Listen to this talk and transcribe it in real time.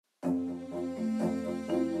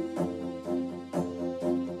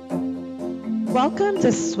Welcome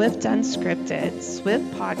to Swift Unscripted. Swift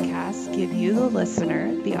podcasts give you, the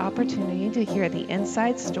listener, the opportunity to hear the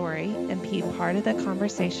inside story and be part of the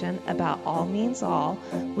conversation about all means all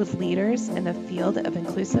with leaders in the field of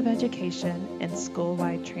inclusive education and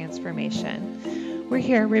school-wide transformation. We're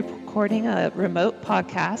here recording a remote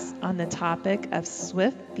podcast on the topic of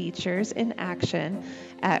Swift features in action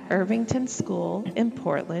at Irvington School in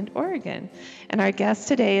Portland, Oregon. And our guest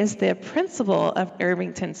today is the principal of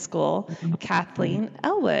Irvington School, Kathleen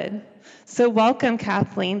Ellwood. So welcome,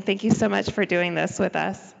 Kathleen. Thank you so much for doing this with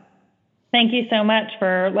us. Thank you so much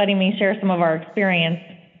for letting me share some of our experience.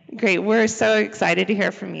 Great. We're so excited to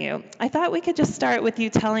hear from you. I thought we could just start with you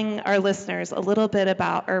telling our listeners a little bit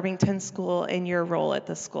about Irvington School and your role at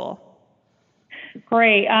the school.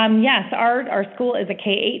 Great. Yes, our school is a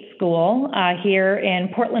K-8 school here in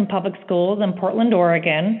Portland Public Schools in Portland,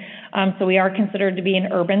 Oregon. So we are considered to be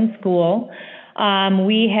an urban school.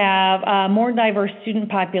 We have a more diverse student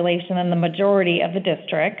population than the majority of the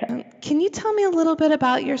district. Can you tell me a little bit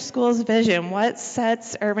about your school's vision? What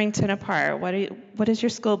sets Irvington apart? What does your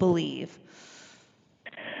school believe?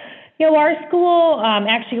 You know, our school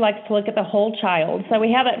actually likes to look at the whole child. So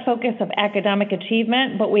we have that focus of academic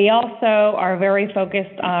achievement, but we also are very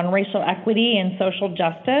focused on racial equity and social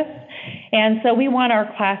justice. And so we want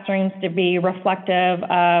our classrooms to be reflective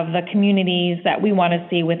of the communities that we want to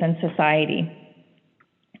see within society.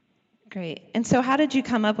 Great. And so how did you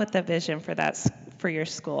come up with the vision for your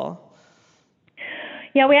school?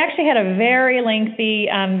 Yeah, we actually had a very lengthy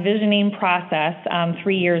visioning process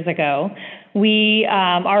 3 years ago.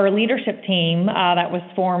 Our leadership team that was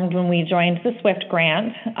formed when we joined the SWIFT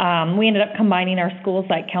grant, we ended up combining our school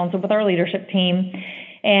site council with our leadership team,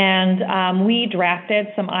 and we drafted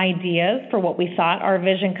some ideas for what we thought our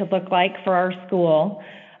vision could look like for our school.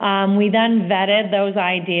 We then vetted those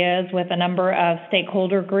ideas with a number of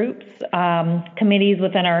stakeholder groups, committees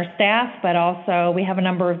within our staff, but also we have a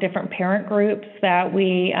number of different parent groups that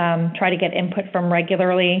we try to get input from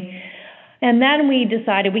regularly. And then we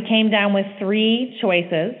came down with 3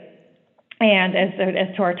 choices, and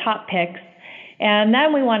as to our top picks. And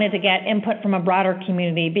then we wanted to get input from a broader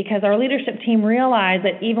community because our leadership team realized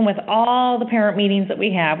that even with all the parent meetings that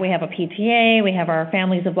we have a PTA, we have our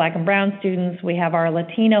families of Black and Brown students, we have our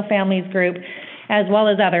Latino families group, as well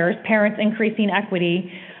as others, Parents Increasing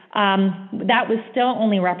Equity, that was still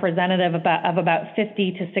only representative of about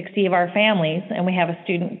 50 to 60 of our families, and we have a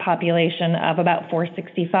student population of about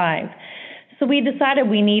 465. So we decided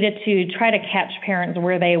we needed to try to catch parents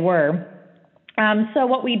where they were. So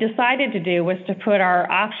what we decided to do was to put our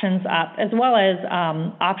options up, as well as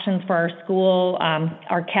options for our school,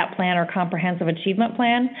 our CAP plan, or Comprehensive Achievement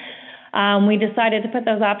Plan. We decided to put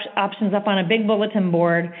those options up on a big bulletin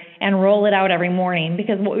board and roll it out every morning,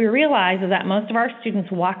 because what we realized is that most of our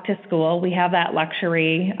students walk to school. We have that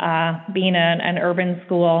luxury being an urban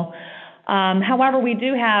school. However, we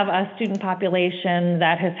do have a student population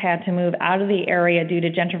that has had to move out of the area due to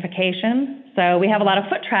gentrification. So we have a lot of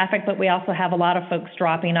foot traffic, but we also have a lot of folks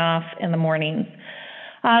dropping off in the mornings.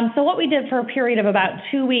 So what we did for a period of about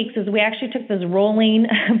 2 weeks is we actually took this rolling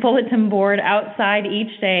bulletin board outside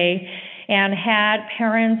each day and had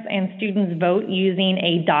parents and students vote using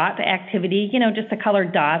a dot activity, just the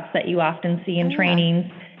colored dots that you often see in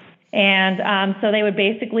trainings. And so they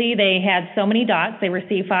had so many dots, they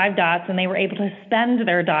received 5 dots, and they were able to spend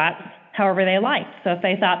their dots however they liked. So if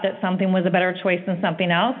they thought that something was a better choice than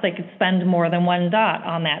something else, they could spend more than 1 dot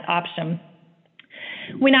on that option.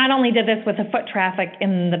 We not only did this with the foot traffic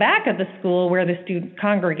in the back of the school where the students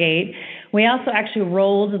congregate, we also actually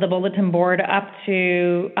rolled the bulletin board up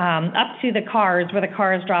to the cars where the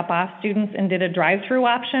cars drop off students and did a drive-through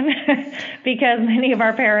option because many of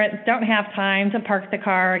our parents don't have time to park the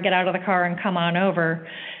car, get out of the car, and come on over.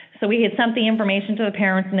 So we had sent the information to the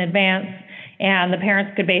parents in advance, and the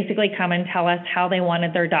parents could basically come and tell us how they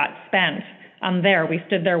wanted their dots spent. We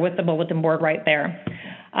stood there with the bulletin board right there.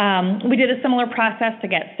 We did a similar process to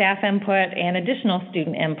get staff input and additional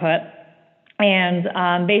student input,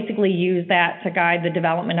 and basically use that to guide the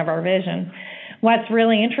development of our vision. What's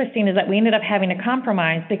really interesting is that we ended up having to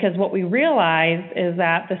compromise because what we realized is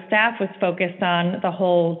that the staff was focused on the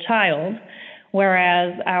whole child,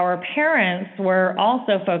 whereas our parents were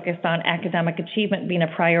also focused on academic achievement being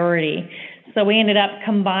a priority. So we ended up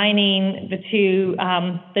combining the two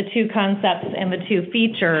concepts and the 2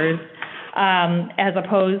 features as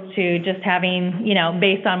opposed to just having,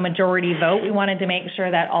 based on majority vote. We wanted to make sure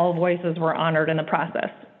that all voices were honored in the process.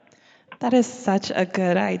 That is such a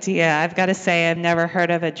good idea. I've got to say, I've never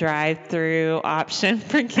heard of a drive-through option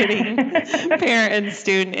for getting parent and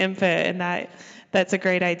student input, and That's a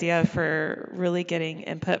great idea for really getting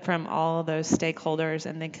input from all of those stakeholders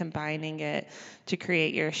and then combining it to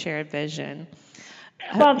create your shared vision.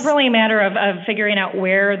 Well, it's really a matter of figuring out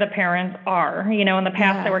where the parents are. You know, in the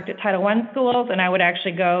past, I worked at Title I schools, and I would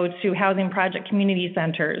actually go to housing project community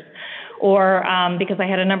centers. Or because I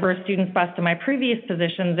had a number of students bused in my previous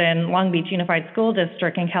positions in Long Beach Unified School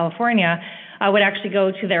District in California, I would actually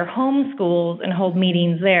go to their home schools and hold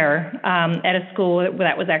meetings there at a school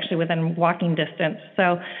that was actually within walking distance.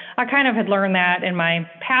 So I kind of had learned that in my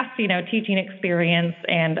past, teaching experience,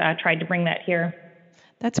 and tried to bring that here.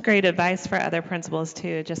 That's great advice for other principals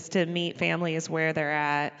too, just to meet families where they're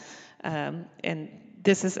at. And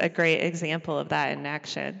this is a great example of that in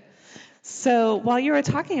action. So while you were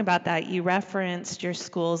talking about that, you referenced your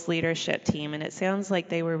school's leadership team, and it sounds like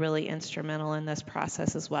they were really instrumental in this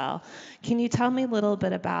process as well. Can you tell me a little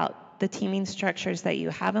bit about the teaming structures that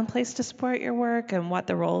you have in place to support your work and what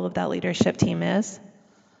the role of that leadership team is?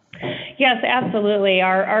 Yes, absolutely.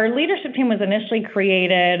 Our leadership team was initially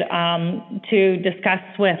created to discuss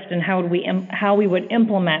SWIFT and how we would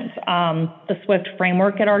implement the SWIFT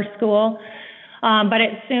framework at our school. But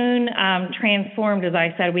it soon transformed, as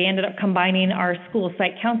I said. We ended up combining our school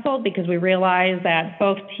site council because we realized that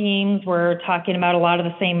both teams were talking about a lot of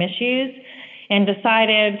the same issues, and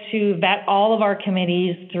decided to vet all of our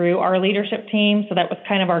committees through our leadership team. So that was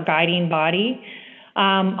kind of our guiding body.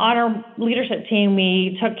 On our leadership team,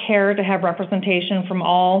 we took care to have representation from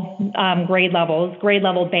all grade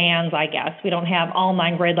level bands, I guess. We don't have all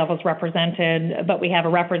 9 grade levels represented, but we have a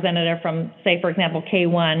representative from, say, for example,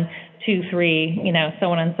 K1, 2, 3,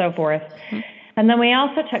 so on and so forth. Mm-hmm. And then we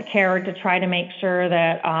also took care to try to make sure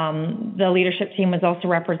that the leadership team was also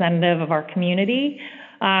representative of our community.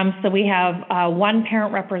 So we have one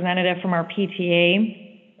parent representative from our PTA.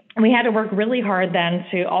 We had to work really hard then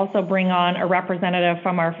to also bring on a representative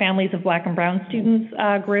from our Families of Black and Brown Students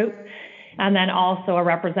group, and then also a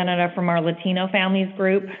representative from our Latino families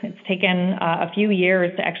group. It's taken a few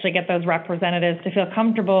years to actually get those representatives to feel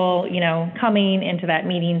comfortable, coming into that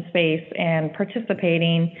meeting space and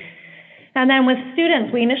participating. And then with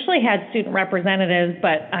students, we initially had student representatives,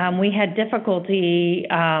 but we had difficulty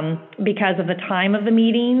because of the time of the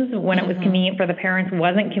meetings. When it was convenient for the parents,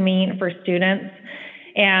 wasn't convenient for students.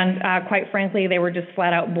 And quite frankly, they were just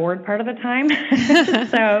flat out bored part of the time.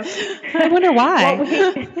 So I wonder why.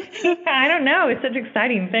 I don't know. It's such an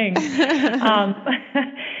exciting thing.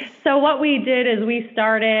 So what we did is we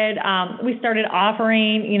started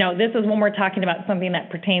offering, this is when we're talking about something that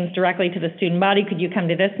pertains directly to the student body. Could you come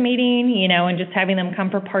to this meeting, and just having them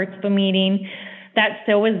come for parts of the meeting. That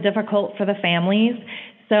still was difficult for the families.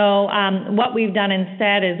 So what we've done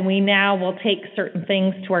instead is we now will take certain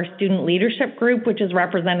things to our student leadership group, which is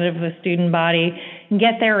representative of the student body, and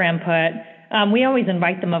get their input. We always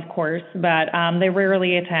invite them, of course, but they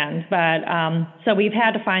rarely attend. But so we've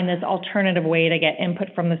had to find this alternative way to get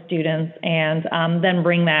input from the students and then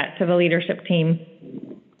bring that to the leadership team.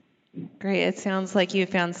 Great. It sounds like you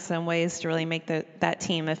found some ways to really make that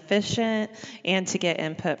team efficient and to get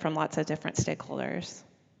input from lots of different stakeholders.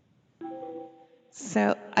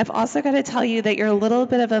 So I've also got to tell you that you're a little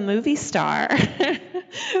bit of a movie star.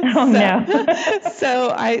 No.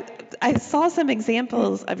 So I saw some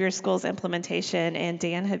examples of your school's implementation in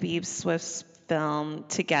Dan Habib's Swift's film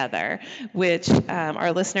Together, which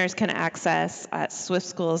our listeners can access at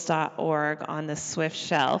swiftschools.org on the Swift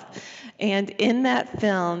shelf. And in that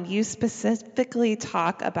film, you specifically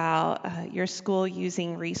talk about your school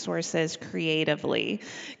using resources creatively.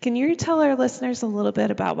 Can you tell our listeners a little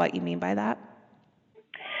bit about what you mean by that?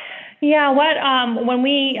 Yeah, when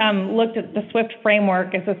we looked at the SWIFT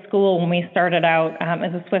framework as a school, when we started out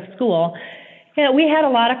as a SWIFT school, we had a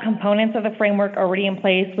lot of components of the framework already in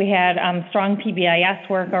place. We had strong PBIS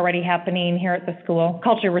work already happening here at the school,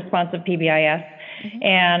 culturally responsive PBIS,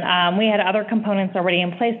 and we had other components already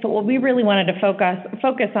in place. But what we really wanted to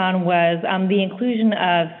focus on was the inclusion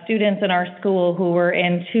of students in our school who were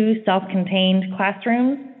in 2 self-contained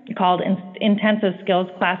classrooms called intensive skills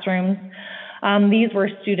classrooms. These were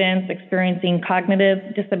students experiencing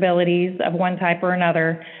cognitive disabilities of one type or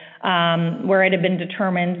another, where it had been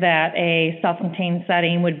determined that a self-contained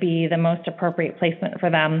setting would be the most appropriate placement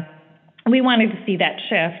for them. We wanted to see that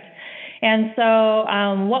shift. And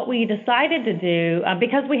so what we decided to do,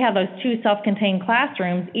 because we have those 2 self-contained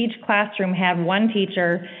classrooms, each classroom had 1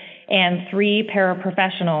 teacher and 3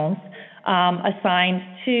 paraprofessionals assigned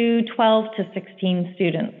to 12 to 16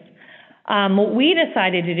 students. What we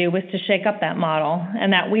decided to do was to shake up that model,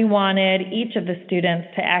 and that we wanted each of the students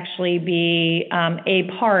to actually be a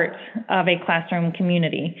part of a classroom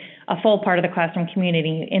community, a full part of the classroom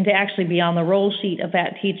community, and to actually be on the roll sheet of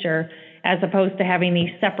that teacher as opposed to having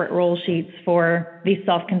these separate role sheets for these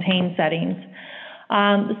self-contained settings.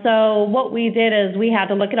 So what we did is we had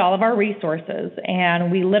to look at all of our resources,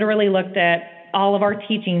 and we literally looked at all of our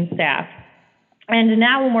teaching staff. And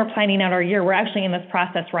now when we're planning out our year, we're actually in this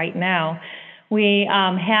process right now. We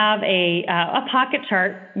have a pocket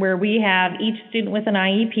chart where we have each student with an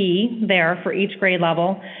IEP there for each grade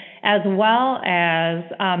level, as well as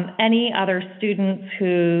any other students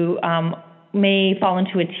who may fall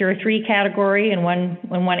into a Tier 3 category in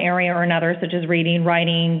one area or another, such as reading,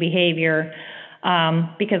 writing, behavior,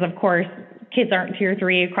 because of course kids aren't Tier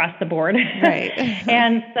 3 across the board. Right.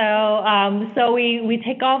 And so we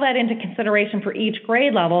take all that into consideration for each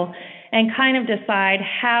grade level and kind of decide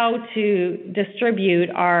how to distribute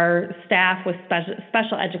our staff with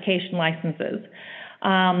special education licenses.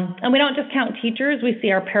 And we don't just count teachers. We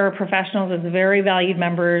see our paraprofessionals as very valued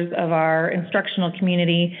members of our instructional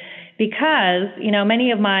community because,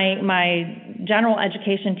 many of my general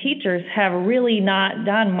education teachers have really not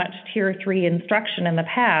done much Tier 3 instruction in the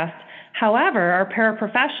past. However, our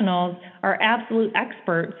paraprofessionals are absolute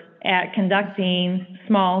experts at conducting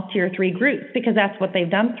small Tier 3 groups because that's what they've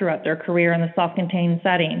done throughout their career in the self-contained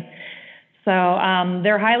setting. So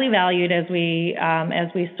they're highly valued as we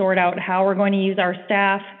sort out how we're going to use our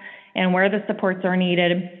staff and where the supports are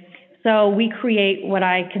needed. So we create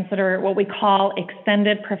what we call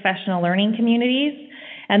extended professional learning communities.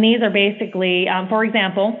 And these are basically, for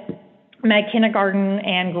example, my kindergarten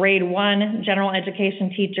and grade 1 general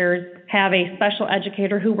education teachers have a special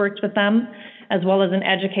educator who works with them, as well as an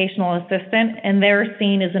educational assistant, and they're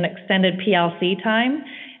seen as an extended PLC time.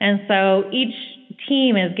 And so each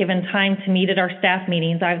team is given time to meet at our staff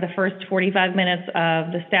meetings. I have the first 45 minutes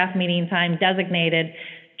of the staff meeting time designated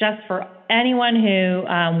just for anyone who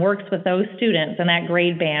works with those students in that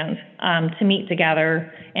grade band to meet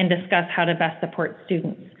together and discuss how to best support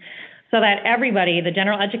students. So that everybody, the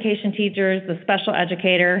general education teachers, the special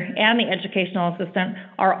educator, and the educational assistant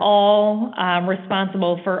are all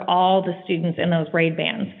responsible for all the students in those grade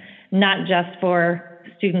bands, not just for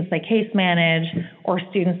students they case manage or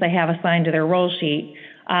students they have assigned to their role sheet.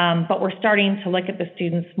 But we're starting to look at the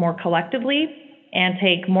students more collectively and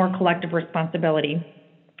take more collective responsibility.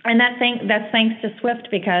 And that's thanks to SWIFT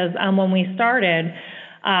because when we started,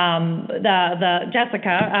 the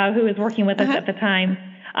Jessica, who was working with us at the time,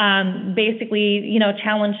 basically,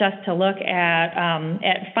 challenged us to look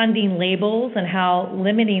at funding labels and how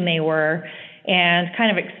limiting they were, and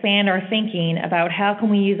kind of expand our thinking about how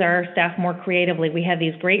can we use our staff more creatively. We have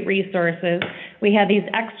these great resources. We have these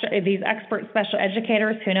expert special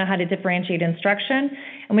educators who know how to differentiate instruction,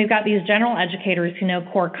 and we've got these general educators who know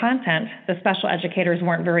core content the special educators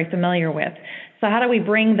weren't very familiar with. So how do we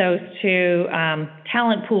bring those two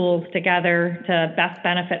talent pools together to best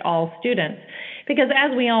benefit all students? Because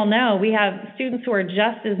as we all know, we have students who are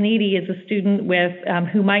just as needy as a student with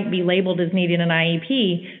who might be labeled as needing an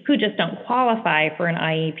IEP, who just don't qualify for an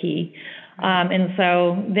IEP. And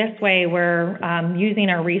so this way we're using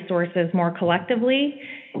our resources more collectively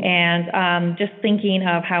and just thinking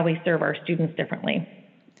of how we serve our students differently.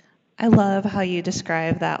 I love how you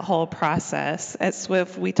describe that whole process. At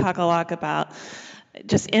SWIFT, we talk a lot about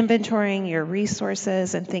just inventorying your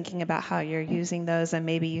resources and thinking about how you're using those and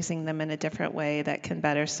maybe using them in a different way that can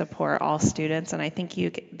better support all students. And I think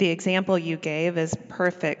the example you gave is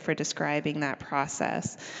perfect for describing that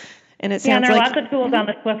process. And it sounds and there are like, lots of tools on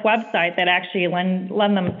the SWIFT website that actually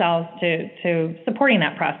lend themselves to supporting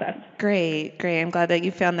that process. Great. I'm glad that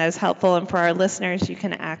you found those helpful. And for our listeners, you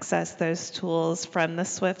can access those tools from the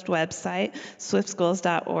SWIFT website,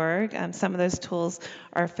 swiftschools.org. Some of those tools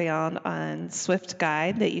are found on SWIFT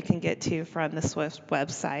Guide that you can get to from the SWIFT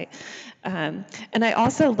website. And I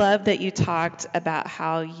also love that you talked about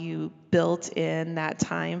how you built in that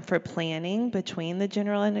time for planning between the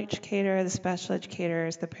general educator, the special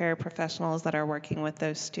educators, the paraprofessionals that are working with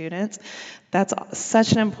those students. That's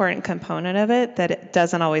such an important component of it that it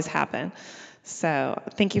doesn't always happen. So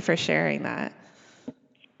thank you for sharing that.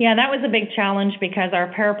 Yeah, that was a big challenge because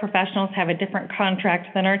our paraprofessionals have a different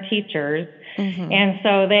contract than our teachers. Mm-hmm. And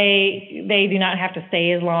so they do not have to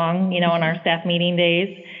stay as long, on our staff meeting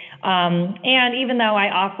days. And even though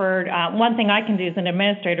I offered, one thing I can do as an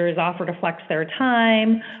administrator is offer to flex their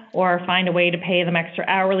time or find a way to pay them extra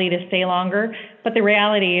hourly to stay longer. But the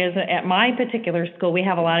reality is at my particular school, we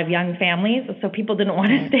have a lot of young families, so people didn't want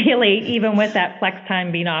to stay late even with that flex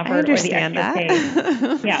time being offered or the extra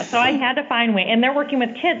pay. Yeah, so I had to find a way. And they're working with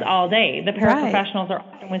kids all day. The paraprofessionals are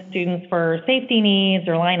often with students for safety needs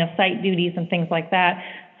or line of sight duties and things like that.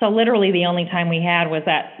 So literally the only time we had was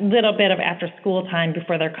that little bit of after school time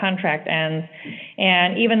before their contract ends.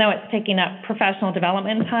 And even though it's taking up professional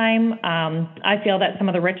development time, I feel that some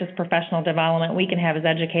of the richest professional development we can have as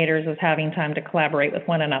educators is having time to collaborate with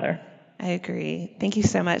one another. I agree. Thank you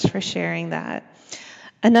so much for sharing that.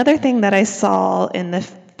 Another thing that I saw in the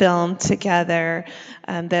film together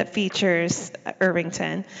that features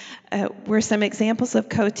Irvington were some examples of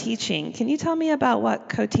co-teaching. Can you tell me about what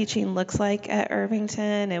co-teaching looks like at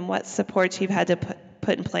Irvington and what supports you've had to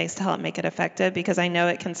put in place to help make it effective? Because I know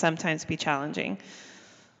it can sometimes be challenging.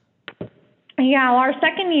 Yeah, well, our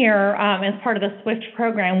second year as part of the SWIFT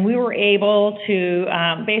program, we were able to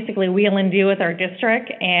basically wheel and deal with our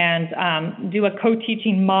district and do a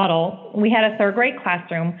co-teaching model. We had a third grade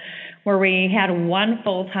classroom where we had one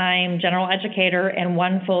full-time general educator and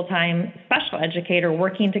one full-time special educator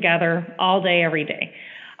working together all day, every day.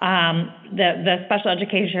 The special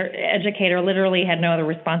educator literally had no other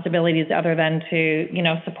responsibilities other than to,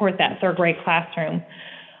 support that third grade classroom.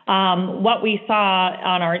 What we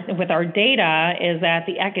saw with our data is that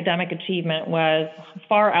the academic achievement was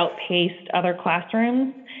far outpaced other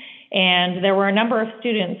classrooms. And there were a number of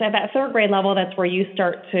students at that third grade level. That's where you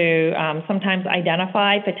start to sometimes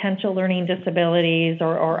identify potential learning disabilities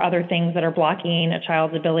or other things that are blocking a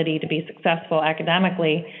child's ability to be successful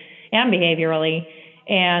academically and behaviorally.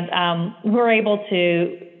 And we're able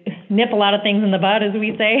to nip a lot of things in the bud, as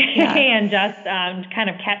we say, and just kind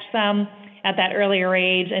of catch them at that earlier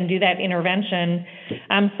age and do that intervention.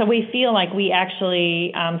 So we feel like we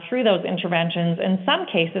actually, through those interventions, in some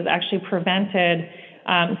cases actually prevented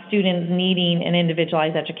students needing an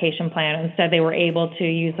individualized education plan. Instead, they were able to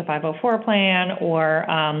use the 504 plan, or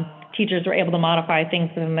teachers were able to modify things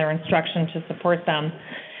within their instruction to support them.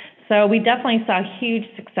 So we definitely saw huge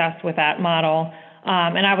success with that model.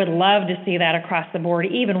 And I would love to see that across the board,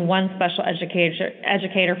 even one special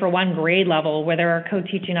educator for one grade level where there are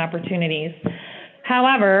co-teaching opportunities.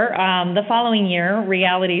 However, the following year,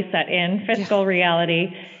 reality set in, fiscal reality,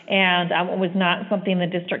 and it was not something the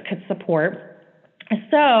district could support.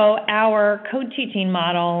 So our co-teaching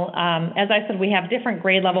model, as I said, we have different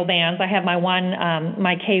grade level bands. I have my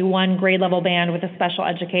K1 grade level band with a special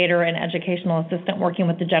educator and educational assistant working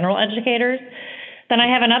with the general educators. Then I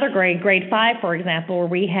have another grade 5, for example, where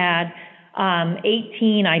we had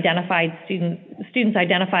 18 identified students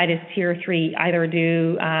identified as Tier 3, either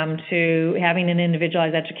due to having an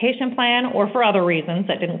individualized education plan or for other reasons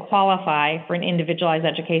that didn't qualify for an individualized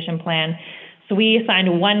education plan. So we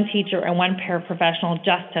assigned one teacher and one paraprofessional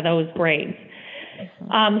just to those grades.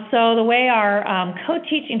 So the way our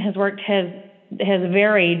co-teaching has worked has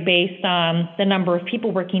varied based on the number of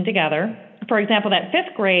people working together. For example, that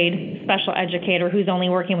 5th grade special educator who's only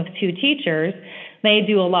working with 2 teachers, they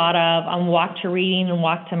do a lot of walk to reading and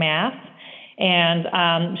walk to math.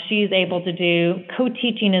 And she's able to do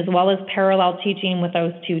co-teaching as well as parallel teaching with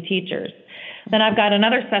those 2 teachers. Then I've got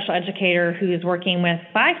another special educator who's working with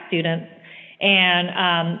 5 students, and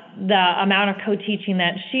the amount of co-teaching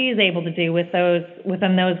that she's able to do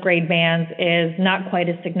within those grade bands is not quite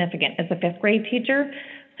as significant as a 5th grade teacher.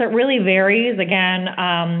 So it really varies, again,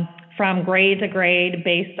 from grade to grade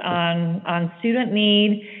based on student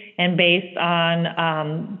need and based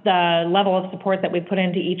on the level of support that we put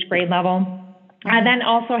into each grade level. I then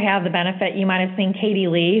also have the benefit, you might have seen Katie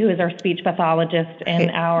Lee, who is our speech pathologist in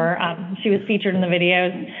she was featured in the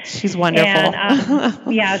videos. She's wonderful.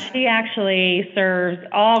 And she actually serves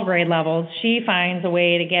all grade levels. She finds a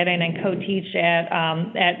way to get in and co-teach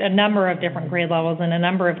at a number of different grade levels in a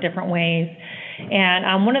number of different ways.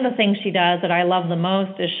 And one of the things she does that I love the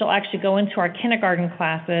most is she'll actually go into our kindergarten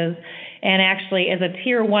classes and actually, as a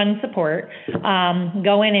Tier 1 support,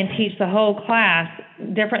 go in and teach the whole class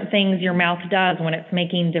different things your mouth does when it's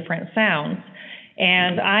making different sounds.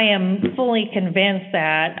 And I am fully convinced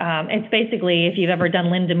that it's basically, if you've ever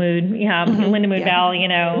done Linda Mood Bell,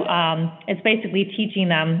 it's basically teaching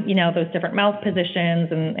them, those different mouth positions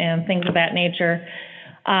and things of that nature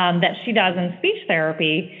that she does in speech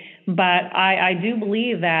therapy. But I do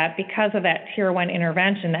believe that because of that Tier 1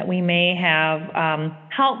 intervention that we may have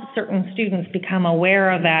helped certain students become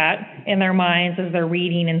aware of that in their minds as they're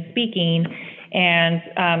reading and speaking, and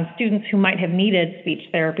students who might have needed speech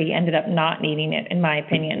therapy ended up not needing it, in my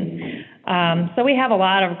opinion. So we have a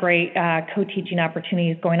lot of great co-teaching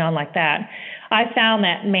opportunities going on like that. I found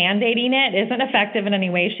that mandating it isn't effective in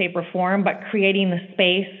any way, shape, or form, but creating the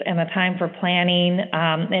space and the time for planning,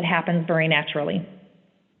 it happens very naturally.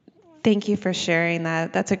 Thank you for sharing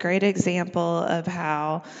that. That's a great example of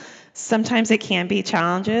how sometimes it can be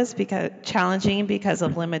challenging because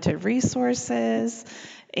of limited resources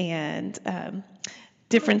and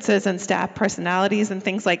differences in staff personalities and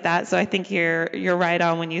things like that. So I think you're right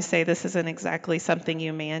on when you say this isn't exactly something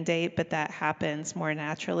you mandate, but that happens more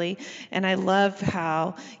naturally. And I love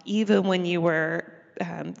how even when you were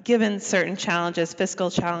given certain challenges,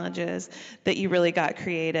 fiscal challenges, that you really got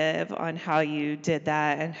creative on how you did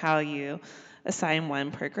that and how you assign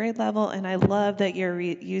one per grade level. And I love that you're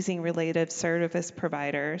using related service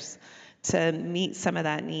providers to meet some of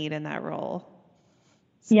that need in that role.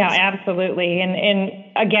 Yeah, absolutely. And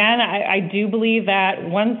again, I do believe that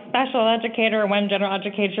one special educator, one general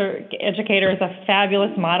educator is a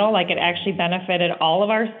fabulous model. Like, it actually benefited all of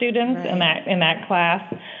our students in that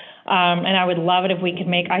class. And I would love it if we could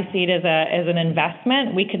I see it as an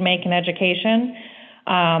investment we could make in education.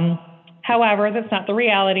 However, that's not the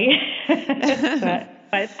reality.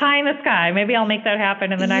 But it's pie in the sky. Maybe I'll make that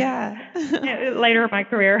happen in the next later in my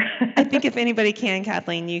career. I think if anybody can,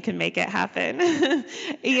 Kathleen, you can make it happen.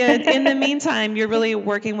 And in the meantime, you're really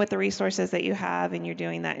working with the resources that you have, and you're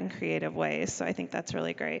doing that in creative ways. So I think that's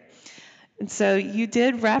really great. And so you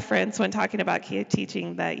did reference when talking about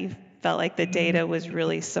teaching that you felt like the data was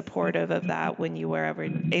really supportive of that when you were ever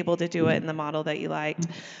able to do it in the model that you liked.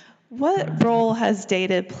 What role has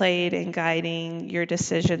data played in guiding your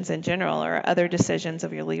decisions in general or other decisions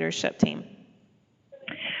of your leadership team?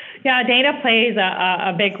 Yeah, data plays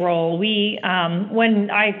a big role. When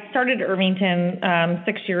I started at Irvington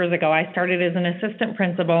 6 years ago, I started as an assistant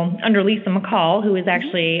principal under Lisa McCall, who is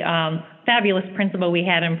actually a fabulous principal we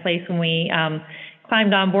had in place when we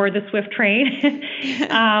climbed on board the Swift train.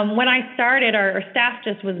 When I started, our staff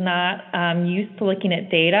just was not used to looking at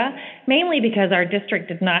data, mainly because our district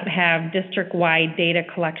did not have district-wide data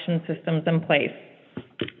collection systems in place.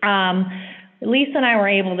 Lisa and I were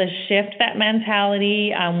able to shift that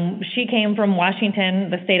mentality. She came from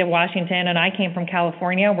Washington, the state of Washington, and I came from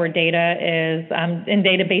California, where data is, and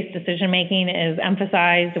database decision-making is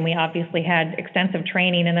emphasized, and we obviously had extensive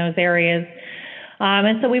training in those areas.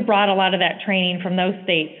 And so we brought a lot of that training from those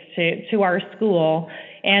states to our school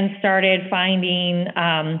and started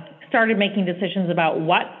making decisions about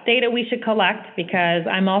what data we should collect, because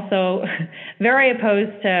I'm also very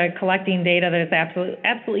opposed to collecting data that is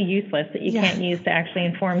absolutely useless, that you can't use to actually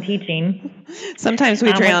inform teaching. Sometimes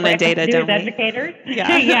we drown in data, don't we? Educators.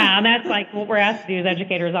 Yeah, and that's like what we're asked to do as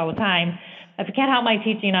educators all the time. If I can't help my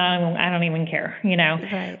teaching, I don't even care,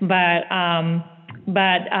 Right.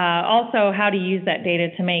 But also how to use that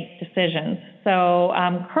data to make decisions. So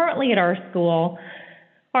currently at our school,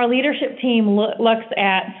 our leadership team looks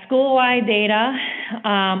at school-wide data.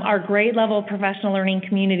 Our grade-level professional learning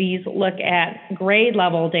communities look at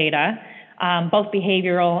grade-level data, both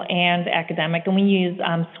behavioral and academic, and we use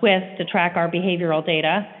Swift to track our behavioral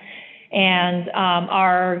data. And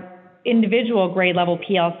our individual grade-level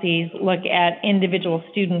PLCs look at individual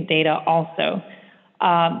student data also.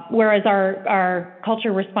 Whereas our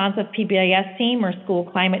culture responsive PBIS team or school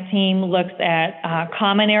climate team looks at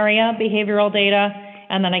common area behavioral data.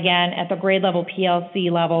 And then again, at the grade level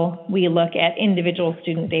PLC level, we look at individual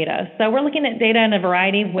student data. So we're looking at data in a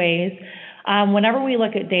variety of ways. Whenever we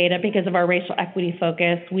look at data, because of our racial equity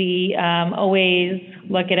focus, we always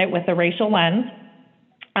look at it with a racial lens,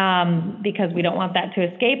 because we don't want that to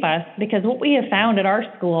escape us. Because what we have found at our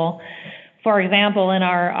school, for example, in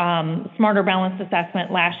our Smarter Balanced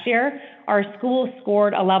assessment last year, our school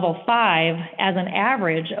scored a level 5 as an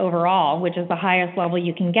average overall, which is the highest level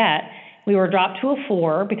you can get. We were dropped to a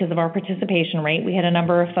 4 because of our participation rate. We had a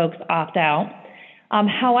number of folks opt out.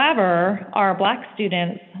 However, our Black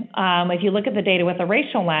students, if you look at the data with a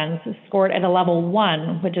racial lens, scored at a level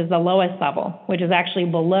 1, which is the lowest level, which is actually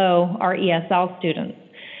below our ESL students.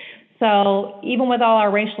 So even with all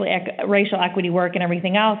our racial equity work and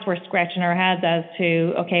everything else, we're scratching our heads as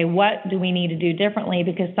to, okay, what do we need to do differently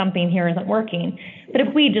because something here isn't working? But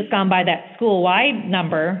if we had just gone by that school-wide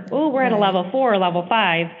number, we're at a level 4 or level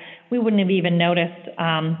 5, we wouldn't have even noticed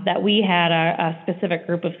that we had a specific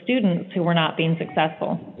group of students who were not being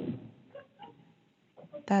successful.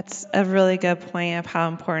 That's a really good point of how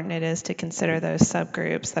important it is to consider those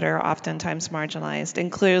subgroups that are oftentimes marginalized, and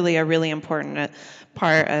clearly a really important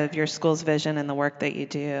part of your school's vision and the work that you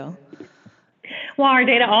do. Well, our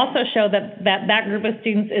data also show that group of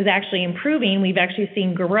students is actually improving. We've actually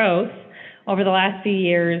seen growth over the last few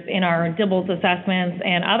years in our DIBELS assessments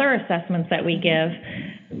and other assessments that we give.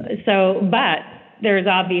 But there's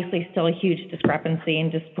obviously still a huge discrepancy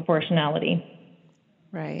and disproportionality.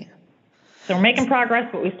 Right. So we're making progress,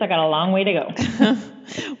 but we still got a long way to go.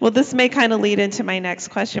 Well, this may kind of lead into my next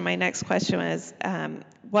question. My next question is,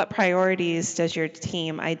 what priorities does your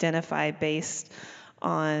team identify based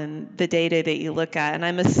on the data that you look at? And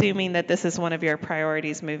I'm assuming that this is one of your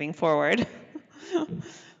priorities moving forward.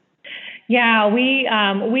 Yeah, we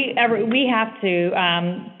have to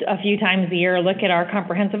a few times a year look at our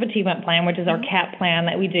comprehensive achievement plan, which is our CAP plan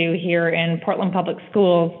that we do here in Portland Public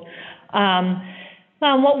Schools.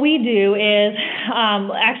 What we do is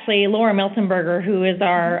actually Laura Miltenberger, who is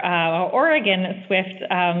our Oregon SWIFT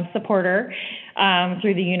supporter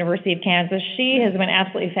through the University of Kansas, she has been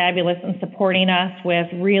absolutely fabulous in supporting us with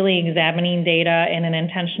really examining data in an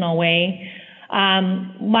intentional way.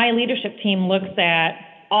 My leadership team looks at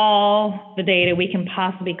all the data we can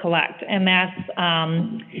possibly collect, and that's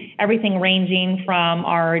everything ranging from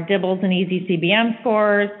our DIBELS and Easy CBM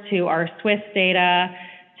scores to our SWIFT data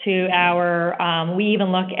to our, we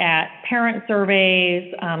even look at parent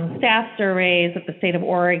surveys, staff surveys that the state of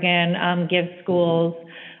Oregon gives schools,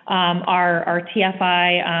 our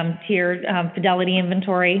TFI tiered fidelity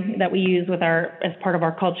inventory that we use with as part of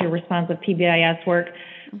our culturally responsive PBIS work.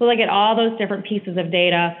 We look at all those different pieces of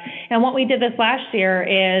data. And what we did this last year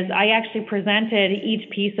is I actually presented each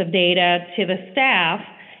piece of data to the staff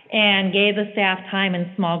and gave the staff time in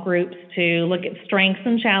small groups to look at strengths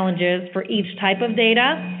and challenges for each type of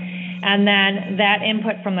data. And then that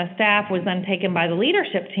input from the staff was then taken by the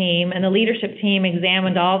leadership team, and the leadership team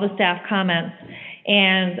examined all the staff comments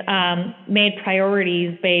and made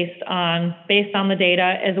priorities based on the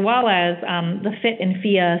data, as well as the fit and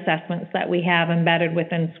FIA assessments that we have embedded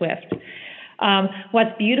within SWIFT.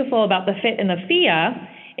 What's beautiful about the fit and the FIA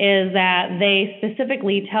is that they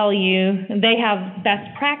specifically tell you they have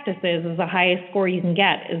best practices as the highest score you can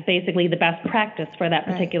get is basically the best practice for that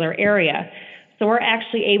particular area. So we're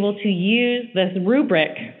actually able to use this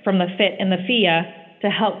rubric from the fit and the FIA to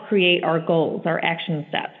help create our goals, our action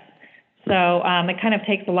steps. So it kind of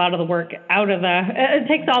takes a lot of the work out of it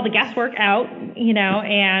takes all the guesswork out, and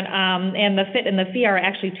the fit and the FIA are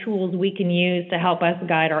actually tools we can use to help us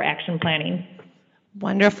guide our action planning.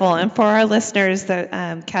 Wonderful. And for our listeners, that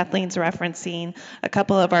Kathleen's referencing a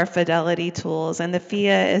couple of our fidelity tools, and the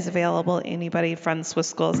FIA is available to anybody from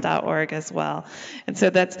swiftschools.org as well. And so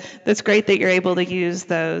that's great that you're able to use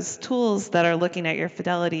those tools that are looking at your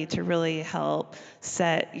fidelity to really help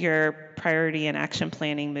set your priority and action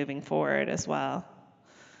planning moving forward as well.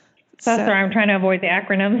 So sorry, I'm trying to avoid the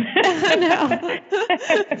acronyms. I know.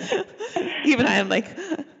 Even I'm like,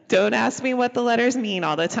 don't ask me what the letters mean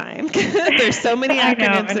all the time. There's so many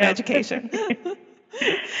acronyms in education.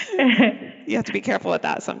 You have to be careful with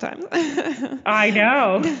that sometimes. I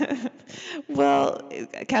know. Well,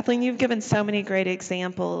 Kathleen, you've given so many great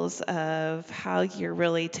examples of how you're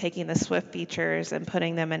really taking the SWIFT features and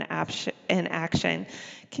putting them in action.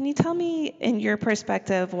 Can you tell me, in your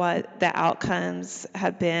perspective, what the outcomes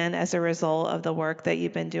have been as a result of the work that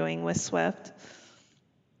you've been doing with SWIFT?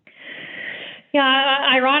 Yeah,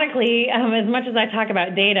 ironically, as much as I talk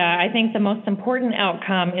about data, I think the most important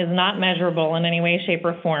outcome is not measurable in any way, shape,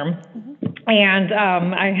 or form. And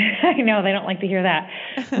I know they don't like to hear that.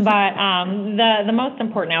 But the most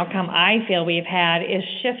important outcome I feel we've had is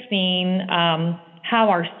shifting how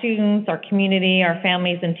our students, our community, our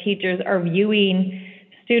families, and teachers are viewing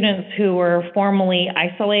students who were formerly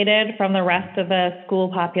isolated from the rest of the school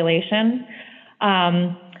population.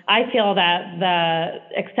 I feel that the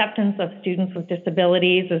acceptance of students with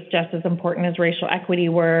disabilities is just as important as racial equity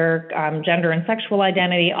work, gender and sexual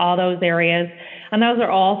identity, all those areas. And those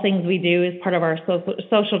are all things we do as part of our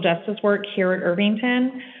social justice work here at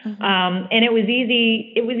Irvington. And it was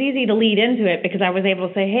easy to lead into it because I was able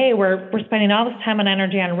to say, hey, we're spending all this time and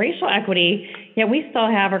energy on racial equity, yet we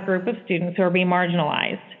still have a group of students who are being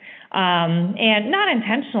marginalized. And not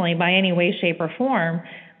intentionally by any way, shape, or form,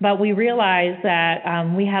 but we realized that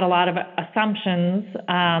we had a lot of assumptions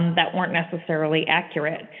that weren't necessarily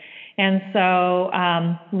accurate. And so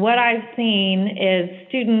what I've seen is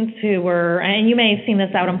students who were, and you may have seen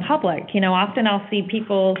this out in public, often I'll see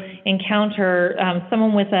people encounter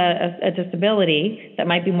someone with a disability that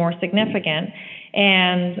might be more significant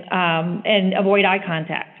and avoid eye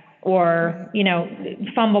contact or,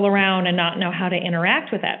 fumble around and not know how to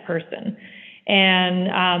interact with that person.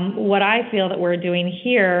 And what I feel that we're doing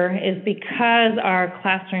here is because our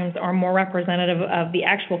classrooms are more representative of the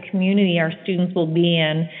actual community our students will be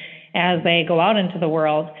in as they go out into the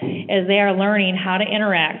world, is they are learning how to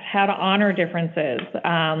interact, how to honor differences,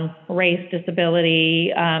 race,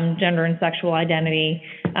 disability, gender and sexual identity,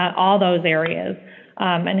 all those areas,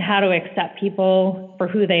 and how to accept people for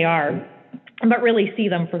who they are, but really see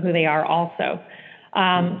them for who they are also.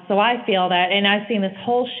 So I feel that, and I've seen this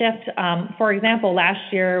whole shift. For example,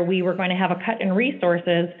 last year we were going to have a cut in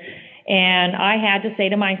resources, And I had to say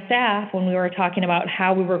to my staff when we were talking about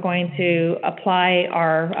how we were going to apply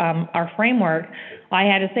our framework, I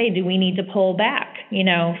had to say, do we need to pull back,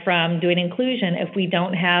 from doing inclusion if we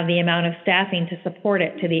don't have the amount of staffing to support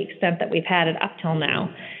it to the extent that we've had it up till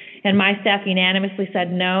now? And my staff unanimously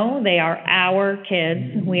said, no, they are our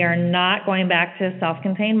kids. We are not going back to a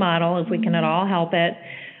self-contained model if we can at all help it.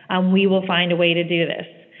 We will find a way to do this.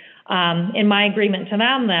 And my agreement to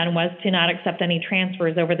them then was to not accept any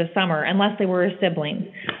transfers over the summer unless they were a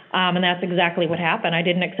sibling. And that's exactly what happened. I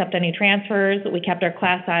didn't accept any transfers. We kept our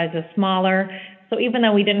class sizes smaller. So even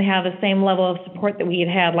though we didn't have the same level of support that we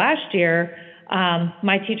had last year,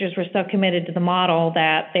 my teachers were so committed to the model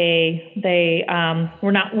that they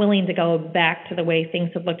were not willing to go back to the way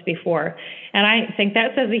things had looked before. And I think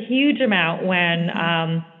that says a huge amount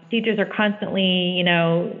when teachers are constantly,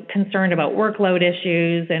 concerned about workload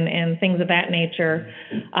issues and things of that nature,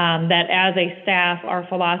 that as a staff, our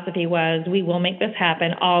philosophy was, we will make this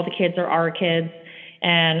happen. All the kids are our kids,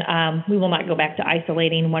 and we will not go back to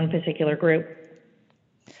isolating one particular group.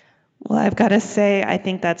 Well, I've got to say, I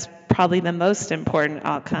think that's probably the most important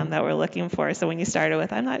outcome that we're looking for. So when you started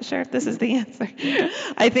with, I'm not sure if this is the answer,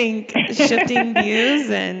 I think shifting views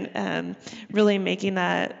and really making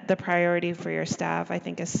that the priority for your staff, I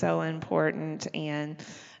think is so important. And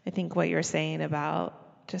I think what you're saying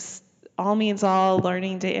about just all means all,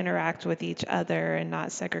 learning to interact with each other and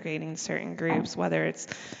not segregating certain groups, whether it's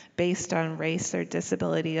based on race or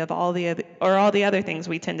disability, of all the other things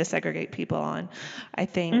we tend to segregate people on. I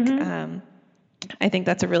think I think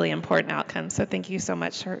that's a really important outcome. So thank you so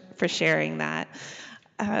much for sharing that.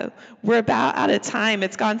 We're about out of time.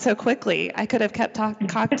 It's gone so quickly. I could have kept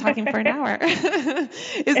talking for an hour.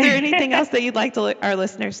 Is there anything else that you'd like our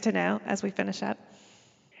listeners to know as we finish up?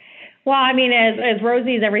 Well, I mean, as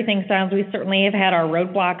rosy as everything sounds, we certainly have had our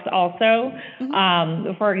roadblocks also.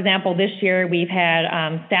 For example, this year we've had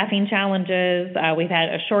staffing challenges. We've had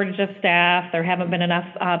a shortage of staff. There haven't been enough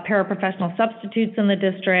paraprofessional substitutes in the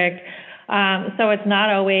district. So it's not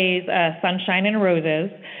always sunshine and roses.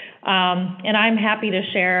 And I'm happy to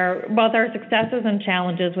share both our successes and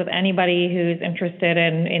challenges with anybody who's interested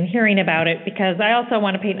in hearing about it, because I also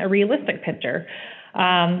want to paint a realistic picture.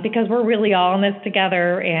 Because we're really all in this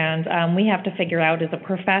together, and we have to figure out as a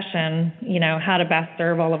profession, how to best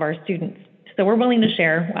serve all of our students. So we're willing to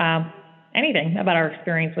share anything about our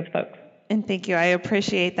experience with folks. And thank you. I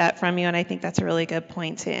appreciate that from you, and I think that's a really good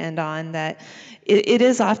point to end on, that it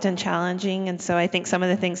is often challenging. And so I think some of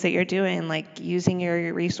the things that you're doing, like using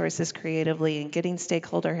your resources creatively and getting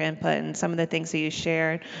stakeholder input, and some of the things that you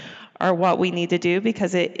shared are what we need to do,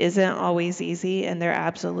 because it isn't always easy, and there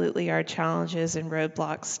absolutely are challenges and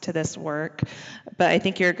roadblocks to this work. But I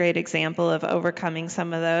think you're a great example of overcoming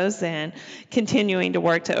some of those and continuing to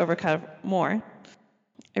work to overcome more.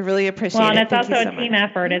 I really appreciate it. Well, and it's also a team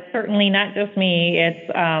effort. It's certainly not just me. It's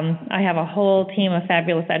I have a whole team of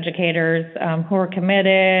fabulous educators who are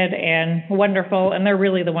committed and wonderful, and they're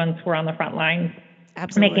really the ones who are on the front lines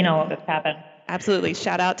making all of this happen. Absolutely.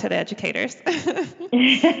 Shout out to the educators.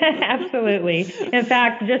 Absolutely. In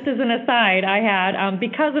fact, just as an aside, I had,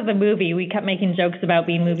 because of the movie, we kept making jokes about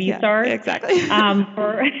being movie stars. Exactly.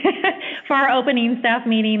 For our opening staff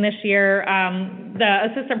meeting this year,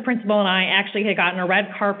 the assistant principal and I actually had gotten a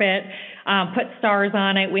red carpet, put stars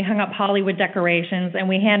on it. We hung up Hollywood decorations, and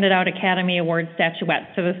we handed out Academy Award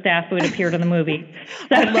statuettes to the staff who had appeared in the movie.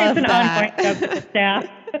 So I love it's an that. ongoing joke with the staff.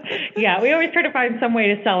 Yeah, we always try to find some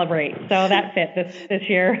way to celebrate. So that fit this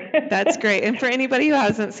year. That's great. And for anybody who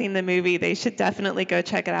hasn't seen the movie, they should definitely go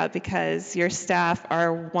check it out, because your staff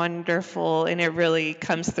are wonderful, and it really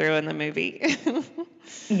comes through in the movie.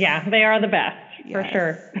 Yeah, they are the best, for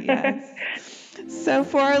sure. Yes. So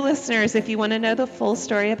for our listeners, if you want to know the full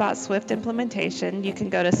story about Swift implementation, you can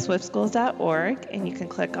go to swiftschools.org, and you can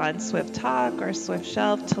click on Swift Talk or Swift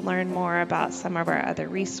Shelf to learn more about some of our other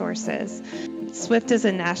resources. Swift is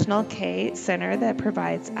a national K center that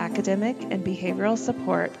provides academic and behavioral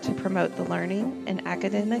support to promote the learning and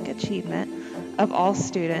academic achievement of all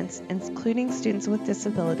students, including students with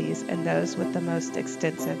disabilities and those with the most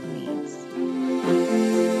extensive needs.